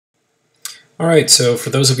Alright, so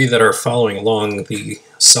for those of you that are following along the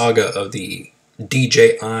saga of the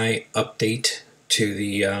DJI update to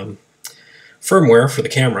the firmware for the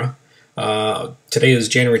camera, today is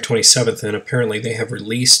January 27th and apparently they have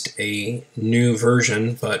released a new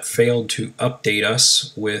version but failed to update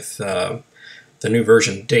us with the new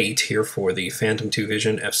version date here for the Phantom 2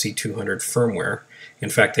 Vision FC200 firmware.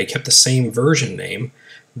 In fact, they kept the same version name,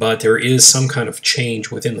 but there is some kind of change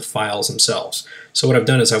within the files themselves. So what I've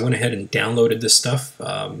done is I went ahead and downloaded this stuff.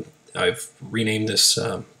 I've renamed this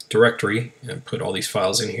directory and put all these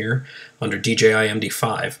files in here under DJI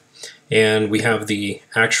MD5. And we have the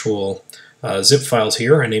actual zip files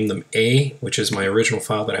here. I named them A, which is my original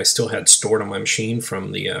file that I still had stored on my machine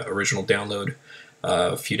from the original download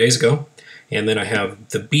a few days ago. And then I have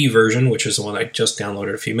the B version, which is the one I just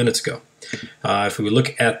downloaded a few minutes ago. If we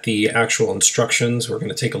look at the actual instructions, we're going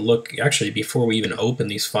to take a look, actually before we even open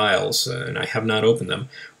these files, and I have not opened them,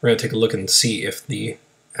 we're going to take a look and see if the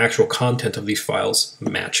actual content of these files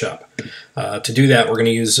match up. To do that, we're going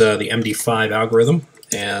to use the MD5 algorithm,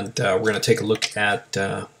 and we're going to take a look at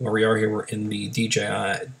where we are here. We're in the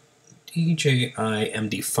DJI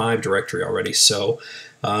MD5 directory already, so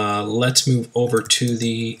let's move over to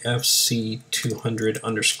the FC200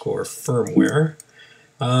 underscore firmware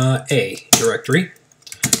A directory,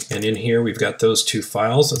 and in here we've got those two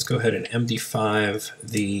files. Let's go ahead and MD5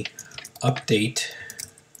 the update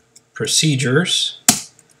procedures,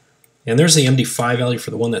 and there's the MD5 value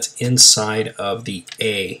for the one that's inside of the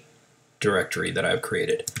A directory that I've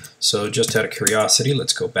created. So just out of curiosity,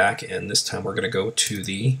 let's go back, and this time we're going to go to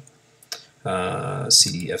the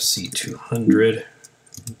CDFC200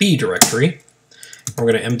 B directory.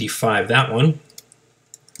 We're going to MD5 that one,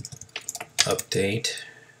 update,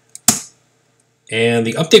 and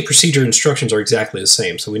the update procedure instructions are exactly the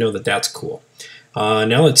same, so we know that that's cool.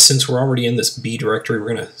 Now since we're already in this B directory,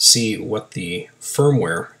 we're going to see what the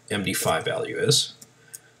firmware MD5 value is.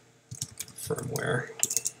 Firmware.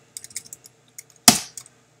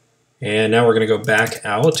 And now we're going to go back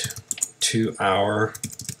out to our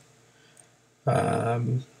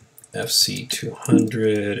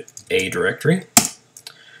FC200A directory.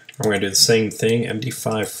 We're going to do the same thing,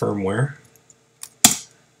 MD5 firmware.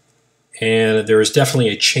 And there is definitely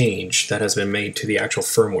a change that has been made to the actual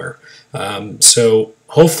firmware. So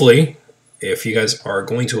hopefully, if you guys are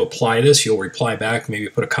going to apply this, you'll reply back, maybe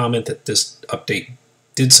put a comment that this update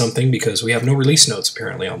did something, because we have no release notes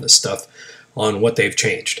apparently on this stuff on what they've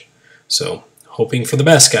changed. So hoping for the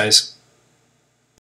best, guys.